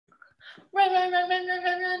Run, run, run, run, run,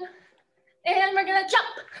 run, run. And we're gonna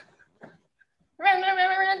jump. Run, run, run,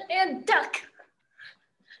 run, run, and duck.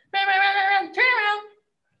 Run, run, run, run, run, turn around.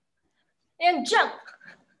 And jump.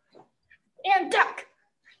 And duck.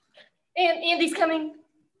 And Andy's coming.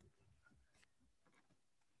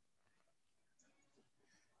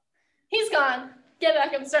 He's gone. Get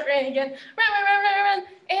back up and start running again. Run, run, run, run, run,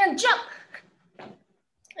 and jump.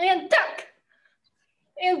 And duck.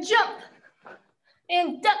 And jump.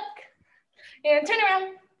 And duck. And turn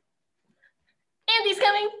around. Andy's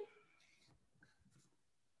coming.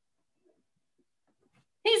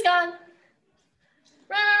 He's gone. Run,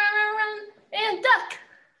 run, run, run, run, and duck.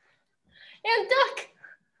 And duck.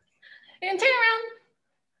 And turn around.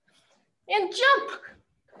 And jump.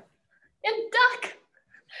 And duck.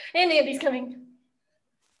 And Andy's coming.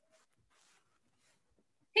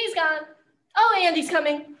 He's gone. Oh, Andy's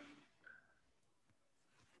coming.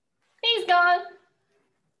 He's gone.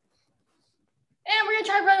 And we're gonna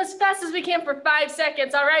try to run as fast as we can for 5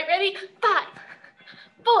 seconds. All right, ready? 5,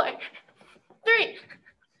 4, 3,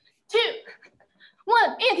 2,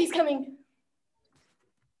 1. Andy's coming.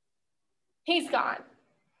 He's gone.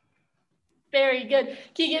 Very good.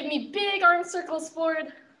 Can you give me big arm circles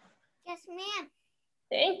forward? Yes, ma'am.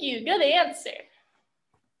 Thank you. Good answer.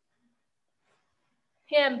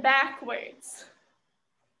 And backwards.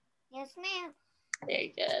 Yes, ma'am.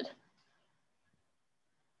 Very good.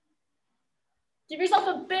 Give yourself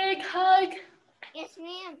a big hug. Yes,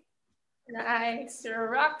 ma'am. Nice. You're a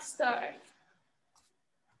rock star.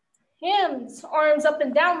 Hands, arms up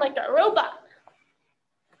and down like a robot.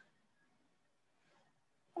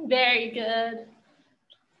 Very good.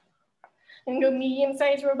 And go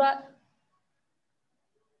medium-sized robot.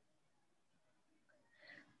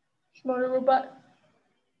 Smaller robot.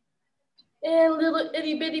 And little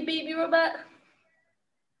itty-bitty baby robot.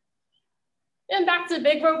 And back to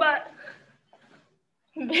big robot.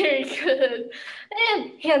 Very good.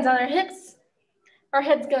 And hands on our hips. Our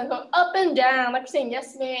head's gonna go up and down like we're saying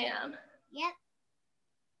yes, ma'am. Yep.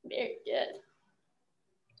 Very good.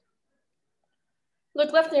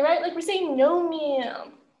 Look left and right like we're saying no,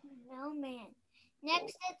 ma'am. No, ma'am.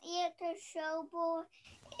 Next at the answer show board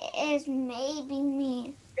is maybe,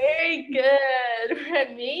 ma'am. Very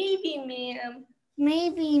good. Maybe, ma'am.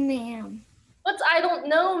 Maybe, ma'am. What's I don't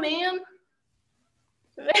know, ma'am?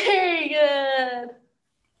 Very good.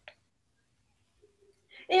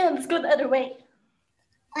 And let's go the other way.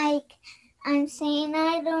 Like, I'm saying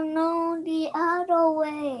I don't know the other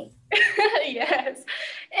way. Yes.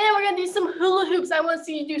 And we're gonna do some hula hoops. I want to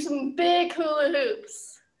see you do some big hula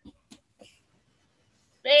hoops.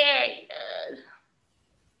 Very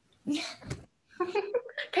good.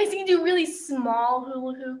 Can I see you do really small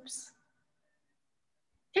hula hoops?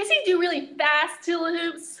 Can I see you do really fast hula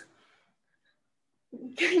hoops?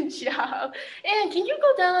 Good job. And can you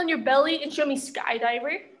go down on your belly and show me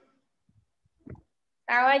skydiver?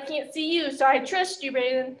 Now I can't see you, so I trust you,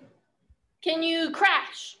 Brayden. Can you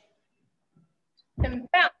crash? And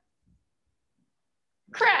bounce.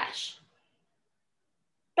 Crash.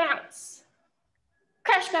 Bounce.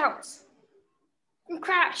 Crash, bounce. And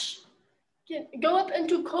crash. Go up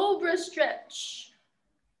into cobra stretch.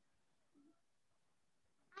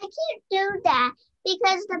 I can't do that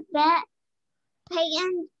because the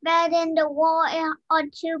Peyton's bed and the wall are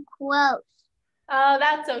too close. Oh,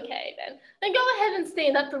 that's okay then. Then go ahead and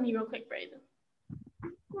stand up for me real quick, Brayden.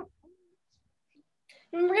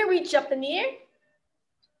 And we're gonna reach up in the air.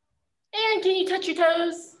 And can you touch your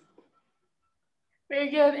toes? Very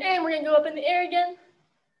good. And we're gonna go up in the air again.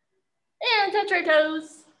 And touch our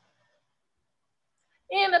toes.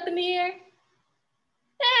 And up in the air.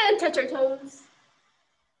 And touch our toes.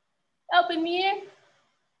 Up in the air.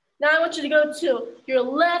 Now I want you to go to your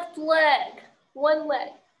left leg. One leg.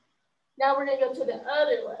 Now we're gonna go to the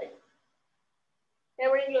other leg.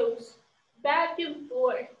 And we're gonna go back and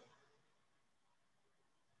forth.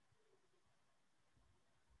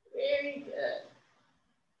 Very good.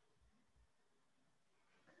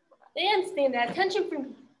 And stand at attention for me.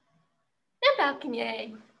 And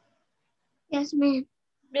balcony. Yes, ma'am.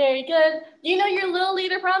 Very good. Do you know your little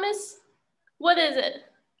leader promise? What is it?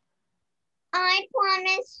 I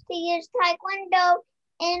promise to use Taekwondo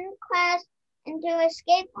in class and to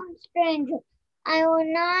escape from strangers. I will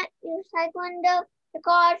not use Taekwondo to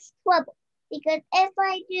cause trouble because if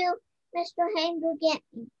I do, Mr. Haynes will get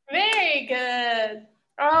me. Very good.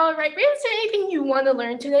 All right. Is there anything you want to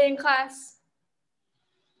learn today in class?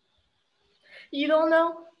 You don't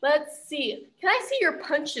know? Let's see. Can I see your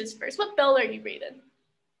punches first? What belt are you rated?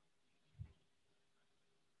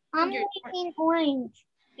 I'm rating orange.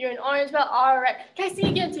 You're an orange belt. All right. Can I see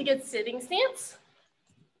you get into a good sitting stance?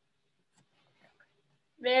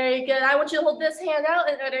 Very good. I want you to hold this hand out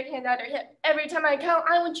and other hand out or hip. Every time I count,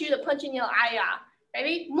 I want you to punch and yell, "Aya."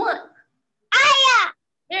 Ready? 1. Aya.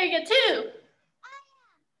 Very good. 2.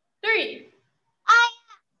 3.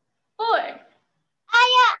 Aya. 4.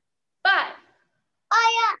 Aya. 5.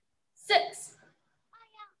 Aya. 6.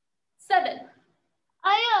 7.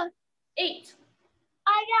 Aya. 8.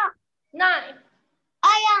 Aya. 9.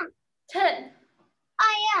 Aya. 10.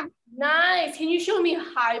 Aya. Nice. Can you show me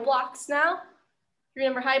high blocks now?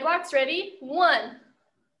 Remember high blocks? Ready? 1.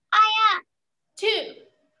 Aya. 2.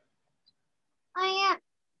 Aya.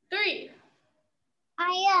 3.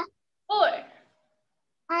 Aya. 4.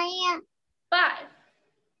 Aya. 5.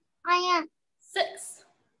 Aya. 6.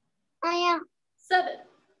 Aya. 7.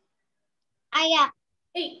 Aya.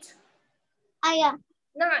 8. Aya.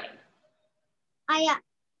 9. Aya.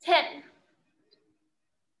 10.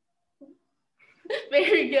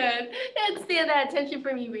 Very good. And stand at attention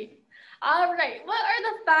for me reading. All right. What are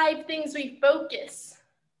the 5 things we focus?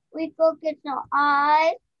 We focus on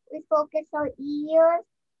eyes, we focus on ears,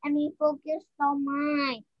 and we focus on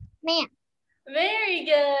mind. Man. Very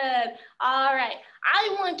good. All right.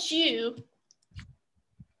 I want you're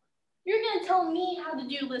going to tell me how to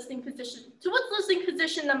do listening position. So what's listening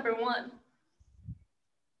position number 1?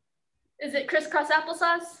 Is it crisscross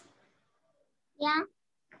applesauce? Yeah.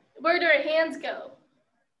 Where do our hands go?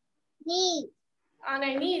 Knees. On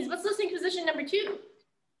our knees. What's listening position number 2?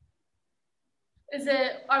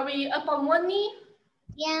 Are we up on one knee?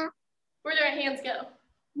 Yeah. Where do our hands go?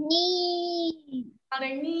 Knees. On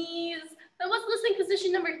our knees. And what's listening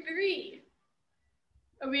position number 3?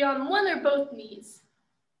 Are we on one or both knees?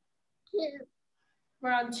 2.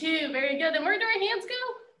 We're on 2. Very good. And where do our hands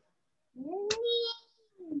go?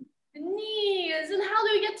 Knees. The knees. And how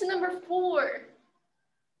do we get to number 4?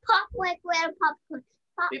 Pop like little popcorn.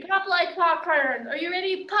 Pop. We pop like popcorn. Are you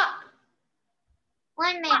ready? Pop.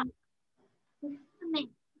 1 minute. 1 minute.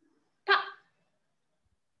 Pop.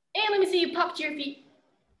 And let me see you pop to your feet.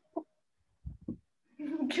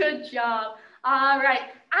 Good job. All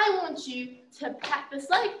right. I want you to pat this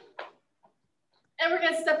leg. And we're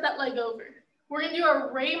going to step that leg over. We're going to do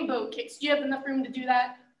our rainbow kicks. Do you have enough room to do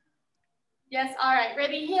that? Yes. All right.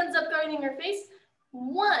 Ready? Hands up, guarding your face.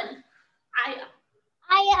 1. Aya.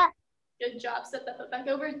 Aya. Good job. Step that foot back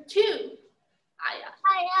over. 2. Aya.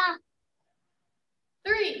 Aya.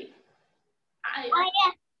 3. Aya.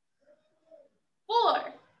 Aya.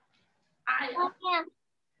 4. Aya. Aya.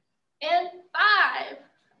 And 5.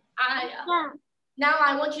 Aya. Aya. Now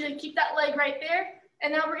I want you to keep that leg right there.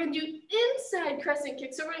 And now we're going to do inside crescent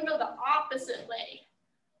kick. So we're going to go the opposite way.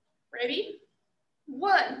 Ready?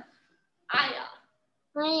 1. Aya.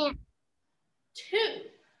 Aya. 2.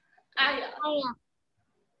 Aya. Aya.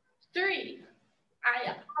 3.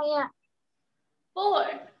 Aya. Aya. 4.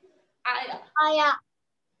 Aya. Aya.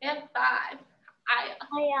 And 5. Aya.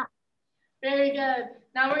 Aya. Very good.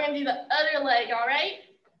 Now we're going to do the other leg, all right?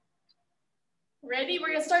 Ready? We're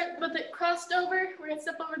going to start with it crossed over. We're going to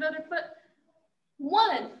step over the other foot.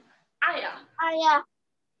 1. Aya. Aya.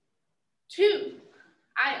 2.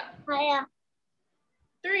 Aya. Aya.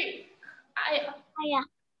 3. Aya. Aya.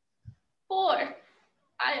 4.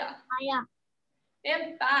 Aya. Aya.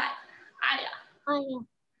 And 5. Aya. Aya.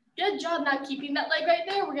 Good job. Now keeping that leg right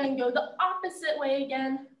there, we're going to go the opposite way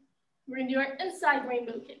again. We're going to do our inside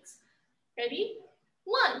rainbow kicks. Ready?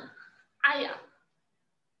 1. Aya.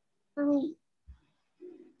 Aya.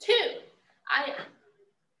 2. Aya.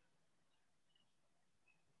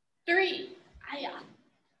 3. Aya.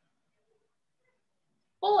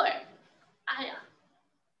 4. Aya.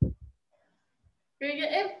 Very good.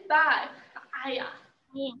 And 5. Aya.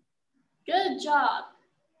 Aya. Good job.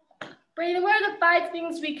 Brayden, what are the 5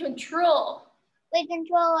 things we control? We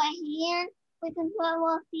control our hands, we control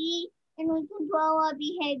our feet, and we control our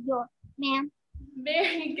behavior, ma'am.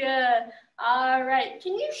 Very good. All right.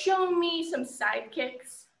 Can you show me some side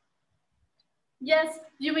kicks? Yes.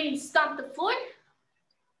 Do we stomp the floor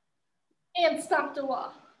and stomp the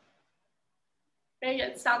wall? Very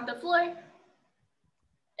good. Stomp the floor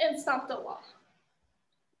and stomp the wall.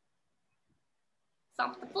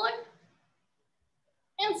 Stomp the floor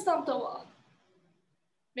and stomp the wall.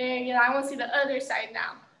 Very good. I want to see the other side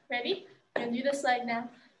now. Ready? We're going to do this leg now.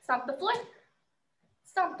 Stomp the floor,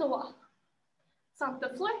 stomp the wall. Stomp the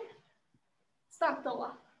floor, stomp the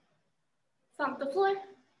wall. Stomp the floor,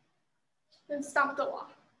 and stomp the wall.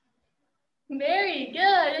 Very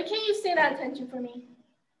good. Can you stand at attention for me?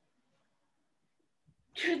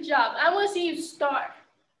 Good job. I want to see you star.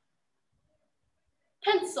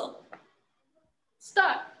 Pencil.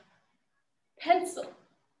 Star. Pencil.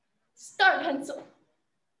 Star pencil.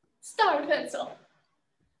 Star pencil.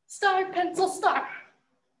 Star pencil star.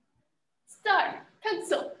 star,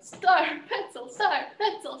 pencil, star, pencil, star,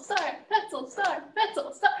 pencil, star, pencil, star,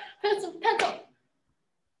 pencil, star, pencil, pencil.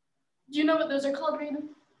 Do you know what those are called, Raven?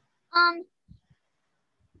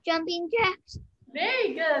 Jumping jacks.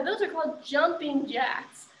 Very good. Those are called jumping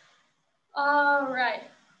jacks. All right.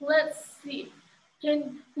 Let's see.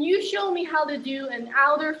 Can you show me how to do an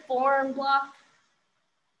outer form block?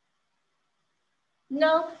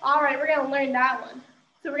 No? All right, we're going to learn that one.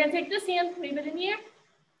 So we're going to take this hand, leave it in here,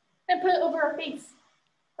 and put it over our face.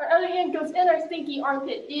 Our other hand goes in our stinky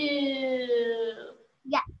armpit. Ew.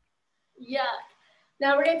 Yeah. Yuck.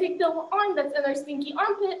 Now we're going to take the arm that's in our stinky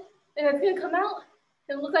armpit, and it's going to come out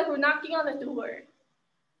and look like we're knocking on the door.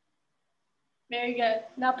 Very good.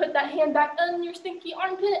 Now put that hand back in your stinky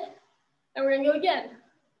armpit, and we're going to go again.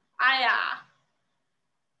 Ah-ya.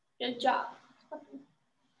 Good job.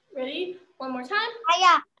 Ready? One more time.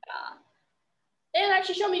 Ah-ya. And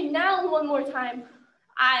actually show me now one more time.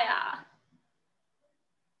 Ah-ya.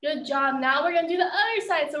 Good job. Now we're going to do the other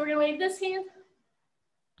side. So we're going to wave this hand,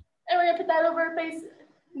 and we're going to put that over our face.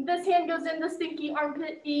 This hand goes in the stinky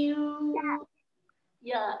armpit. Ew.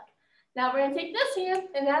 Yuck. Now we're going to take this hand,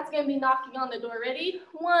 and that's going to be knocking on the door. Ready?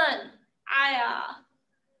 1. Ah-ya.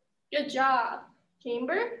 Good job.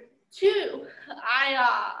 Chamber. 2.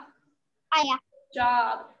 Ah-ya. Ah-ya.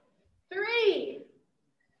 Job. 3.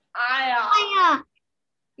 Ah-ya. Ah-ya.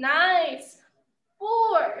 Nice.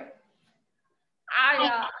 4.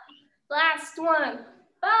 Ah-ya. Last one.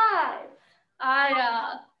 5.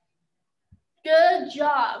 Ah-ya. Good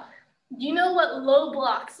job. Do you know what low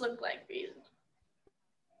blocks look like, Reason?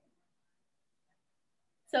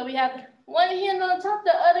 So we have one hand on top,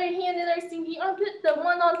 the other hand in our stinky armpit. The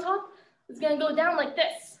one on top is going to go down like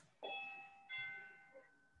this.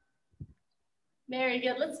 Very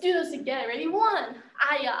good. Let's do this again. Ready? 1.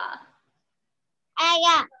 Ah-ya.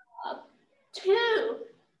 Ah-ya. 2.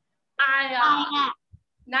 Ah-ya. Ah-ya.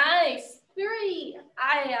 Nice. 3.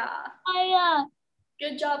 Ah-ya. Ah-ya.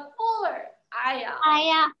 Good job. 4. Ah-ya.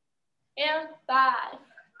 Ah-ya. And 5.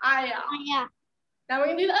 Ah-ya. Ah-ya. Now we're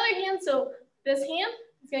going to do the other hand. So this hand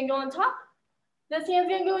is going to go on top. This hand's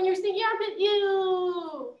going to go in your stinky armpit.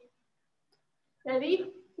 You.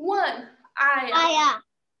 Ready? 1. Ah-ya. Ah-ya.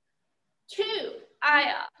 2.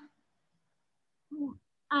 Ah-ya.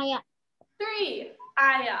 Ah-ya. 3.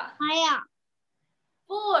 Ah-ya. Ah-ya.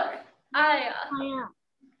 4. Ah-ya. Ah-ya.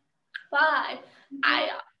 5.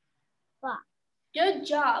 Ah-ya. 5. Good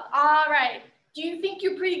job. All right. Do you think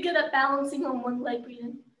you're pretty good at balancing on one leg,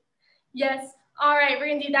 Breeden? Yes. All right, we're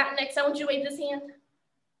going to do that next. I want you to wave this hand.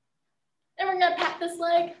 And we're going to pat this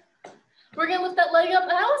leg. We're going to lift that leg up,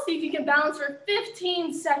 and I want to see if you can balance for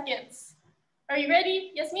 15 seconds. Are you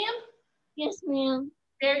ready? Yes, ma'am? Yes, ma'am.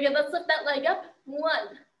 Very good. Let's lift that leg up.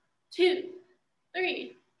 1, 2,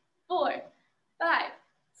 3, 4, 5,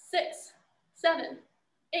 6, 7,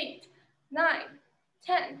 8, 9,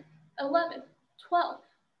 10, 11, 12,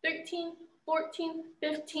 13, 14,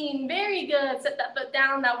 15. Very good. Set that foot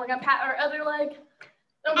down. Now we're going to pat our other leg.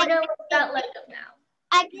 And we're going to lift that leg up now.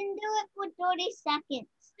 I can do it for 30 seconds.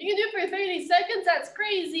 You can do it for 30 seconds? That's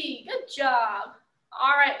crazy. Good job.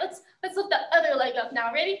 All right, let's lift that other leg up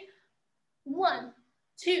now. Ready? 1,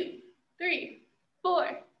 2, 3,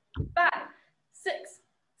 4, 5, 6,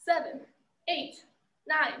 7, 8,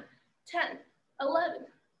 9, 10, 11,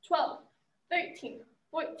 12, 13,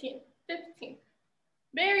 14, 15.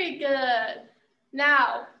 Very good.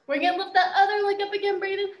 Now, we're going to lift that other leg up again,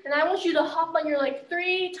 Breeden, and I want you to hop on your leg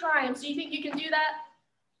 3 times. Do you think you can do that?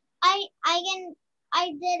 I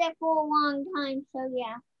did it for a long time, so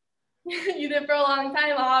yeah. You did for a long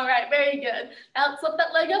time? All right, very good. Now let's lift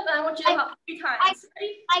that leg up, and I want you to hop 3 times.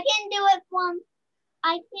 Ready? I can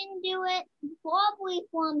do it probably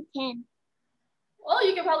from 10. Oh,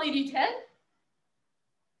 you can probably do 10?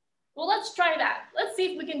 Well, let's try that. Let's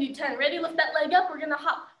see if we can do 10. Ready? Lift that leg up. We're going to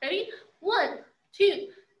hop. Ready? 1, 2,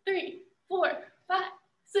 3, 4, 5,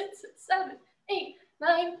 6, 7, 8,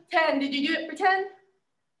 9, 10. Did you do it for 10?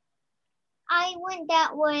 I went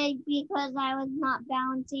that way because I was not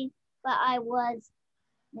balancing, but I was.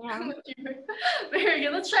 Yeah. Very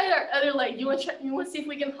good. Let's try our other leg. You want to see if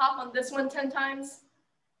we can hop on this one 10 times?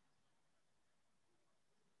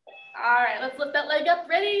 All right, let's lift that leg up.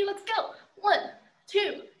 Ready? Let's go. 1,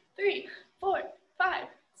 2, 3, 4, 5,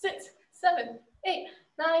 6, 7, 8,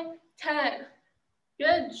 9, 10.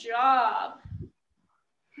 Good job.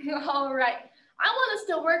 All right. I want us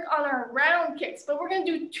to work on our round kicks, but we're going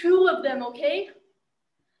to do 2 of them, okay?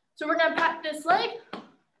 So we're going to pat this leg,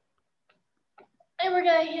 and we're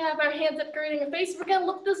going to have our hands up creating a face. We're going to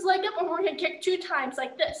lift this leg up, and we're going to kick 2 times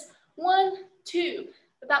like this. 1, 2,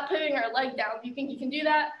 without putting our leg down. Do you think you can do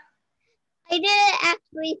that? I did it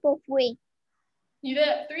actually for free. You did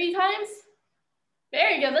it 3 times?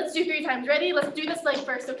 Very good. Let's do 3 times. Ready? Let's do this leg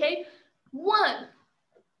first, okay? 1.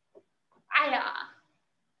 Aya.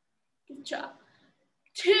 Good job.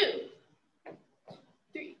 2.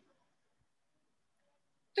 3.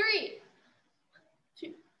 3.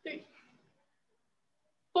 2, 3.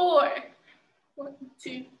 4. 1,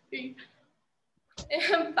 2, 3.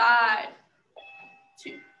 And 5.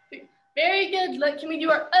 2, 3. Very good. Can we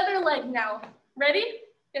do our other leg now? Ready?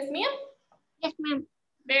 Yes, ma'am? Yes, ma'am.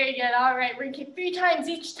 Very good. All right. We're going to kick 3 times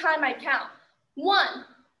each time I count. 1.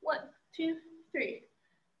 1, 2, 3.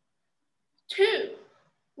 2.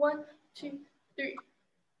 1, 2, 3.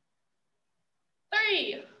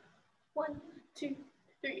 3. 1, 2,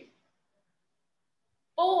 3.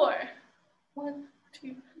 4. 1,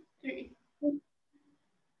 2, 3.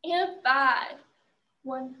 And 5.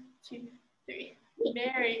 1, 2, 3.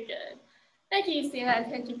 Very good. Thank you. Stand at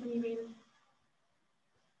attention for me, Raven.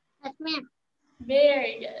 Yes, ma'am.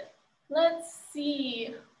 Very good. Let's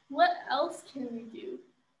see. What else can we do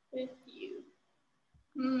with you?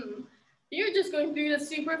 You're just going through this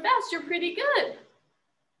super fast. You're pretty good.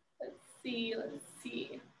 Let's see.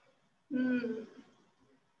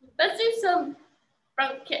 Let's do some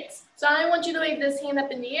front kicks. So I want you to wave this hand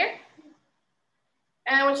up in the air.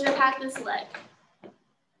 And I want you to pat this leg.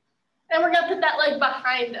 And we're going to put that leg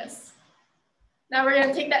behind us. Now we're going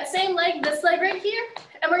to take that same leg, this leg right here,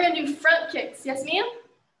 and we're going to do front kicks. Yes, ma'am?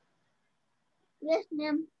 Yes,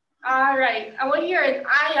 ma'am. All right. I want to hear an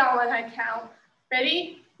aya when I count.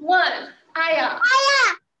 Ready? 1, aya.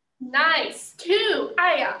 Aya. Nice. 2,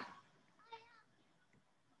 aya.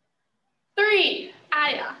 3,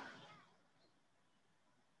 aya.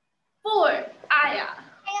 4, aya.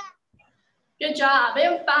 Good job.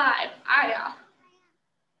 And 5, aya.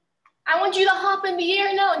 I want you to hop in the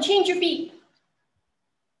air now and change your feet.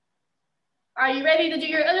 Are you ready to do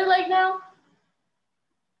your other leg now?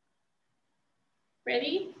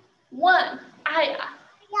 Ready? 1, aya.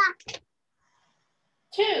 Aya.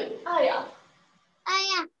 2, aya.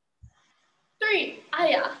 Aya. 3,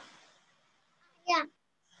 aya. Aya.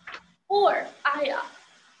 4, aya.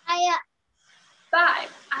 Aya.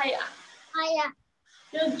 5, aya. Aya.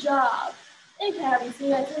 Good job. And Tabby,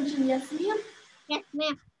 pay attention, yes, ma'am? Yes,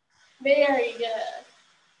 ma'am. Very good.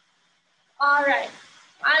 All right.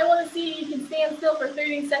 I want to see you can stand still for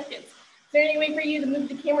 30 seconds. Is there any way for you to move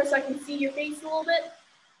the camera so I can see your face a little bit?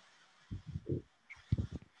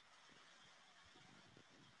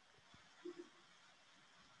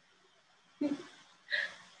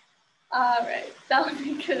 All right, that would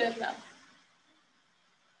be good enough.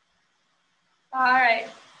 All right,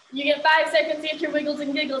 you get 5 seconds to get your wiggles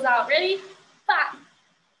and giggles out. Ready? 5,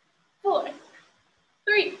 4,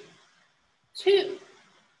 3, 2,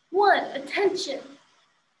 1. Attention.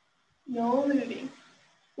 No moving.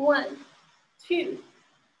 1, 2,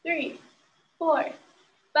 3, 4,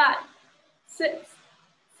 5, 6,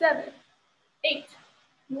 7, 8,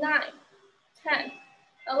 9, 10,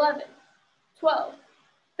 11, 12,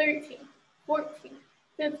 13, 14,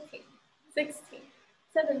 15, 16,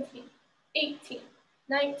 17, 18,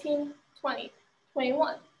 19, 20,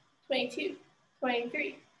 21, 22,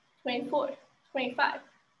 23, 24, 25,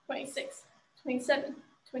 26, 27,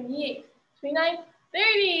 28, 29,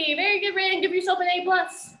 30. Very good, Brandon. Give yourself an A+.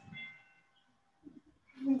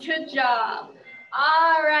 Good job.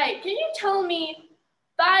 All right. Can you tell me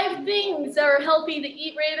 5 things that are healthy to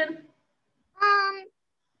eat, Raven?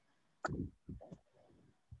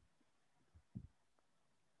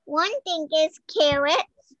 One thing is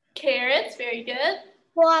carrots. Carrots, very good.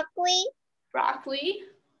 Broccoli. Broccoli.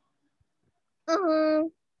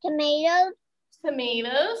 Tomatoes.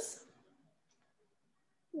 Tomatoes.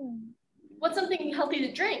 What's something healthy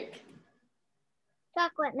to drink?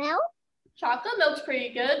 Chocolate milk. Chocolate milk's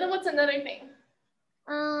pretty good. Then what's another thing?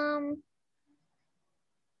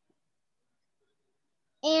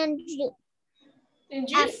 And juice. And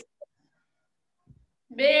juice?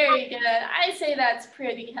 Very good. I say that's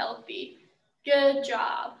pretty healthy. Good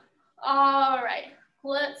job. All right,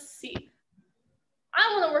 let's see.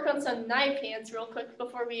 I want to work on some knife hands real quick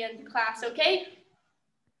before we end the class, okay?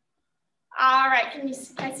 All right, can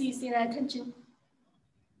I see you stand at attention?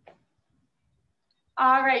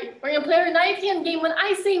 All right, we're gonna play our knife hand game. When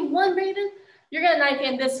I say 1, Raven, you're gonna knife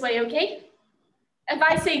hand this way, okay? If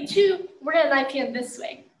I say 2, we're gonna knife hand this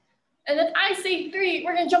way. And if I say 3,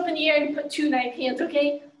 we're gonna jump in the air and put 2 knife hands,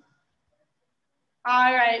 okay?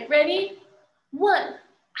 All right, ready? 1,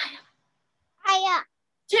 aya. Aya.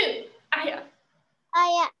 2, aya.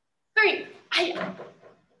 Aya. 3, aya.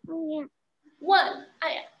 Aya. 1,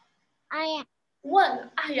 aya. Aya.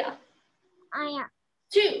 1, aya. Aya.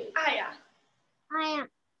 2, aya. Aya.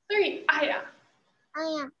 3, aya.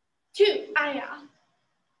 Aya. 2, aya.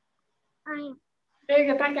 Aya. Very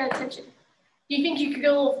good, back at attention. Do you think you could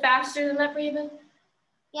go a little faster than that, Raven?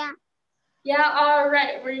 Yeah. Yeah, all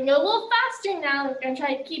right. We're gonna go a little faster now. We're gonna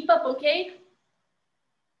try to keep up, okay?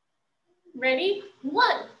 Ready?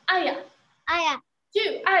 1, aya. Aya.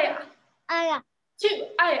 2, aya. Aya. 2,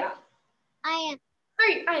 aya. Aya.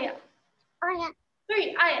 3, aya. Aya.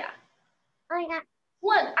 3, aya. Aya.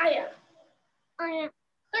 1, aya. Aya.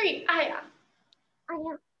 3, aya.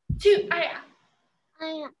 Aya. 2, aya.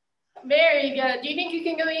 Aya. Very good. Do you think you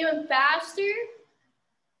can go even faster?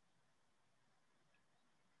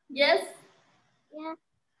 Yes? Yeah.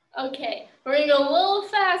 Okay, we're gonna go a little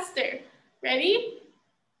faster. Ready?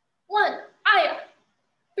 1, aya.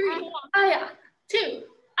 3, aya. 2,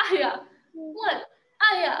 aya. 1,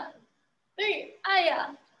 aya. 3,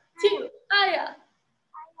 aya. 2, aya.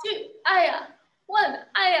 2, aya. 1,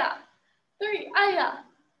 aya. 3, aya.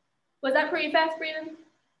 Was that pretty fast, Brandon?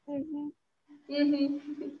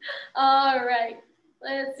 All right.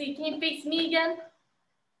 Let's see. Can you face me again?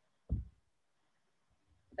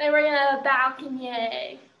 Then we're gonna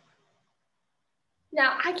balcony.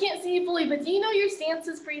 Now I can't see you fully, but do you know your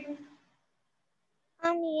stances, Brandon?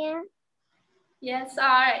 Yeah. Yes. All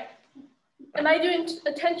right. Am I doing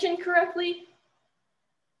attention correctly?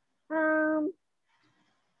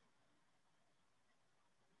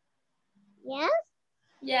 Yes.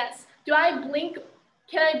 Yes. Do I blink?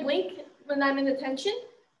 Can I blink when I'm in attention?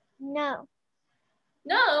 No.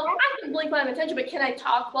 No, I can blink when I'm in attention, but can I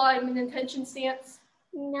talk while I'm in attention stance?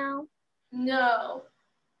 No. No.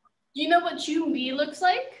 Do you know what Chumbi looks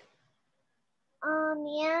like?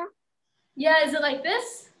 Yeah. Yeah, is it like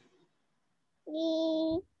this?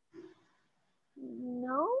 No.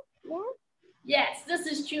 Yeah. Yes, this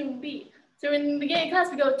is Chumbi. So in the beginning of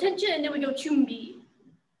class, we go attention and then we go Chumbi.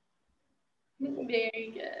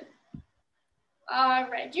 Very good. All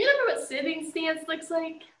right. Do you remember what sitting stance looks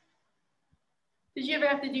like? Did you ever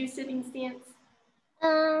have to do sitting stance?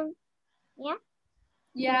 Yeah.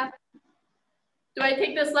 Yeah. Do I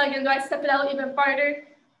take this leg and do I step it out even farther?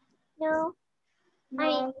 No.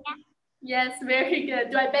 No. Yes, very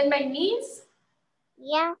good. Do I bend my knees?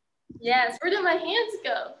 Yeah. Yes. Where do my hands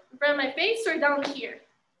go? In front of my face or down here?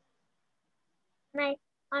 On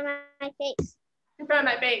my face. In front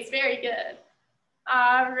of my face. Very good.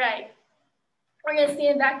 All right. We're gonna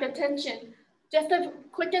stand back attention. Just a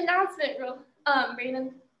quick announcement,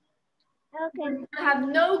 Brayden. Okay. We're gonna have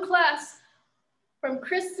no class from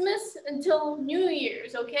Christmas until New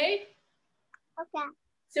Year's, okay? Okay.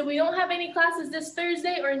 So we don't have any classes this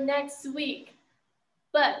Thursday or next week.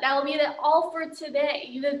 But that will be all for today.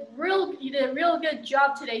 You did a real good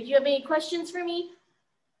job today. Do you have any questions for me?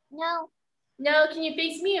 No. No, can you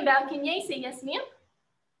face me and balcony? Say yes, ma'am.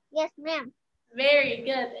 Yes, ma'am. Very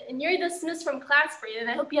good. And you're dismissed from class, Brayden.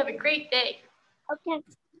 I hope you have a great day. Okay.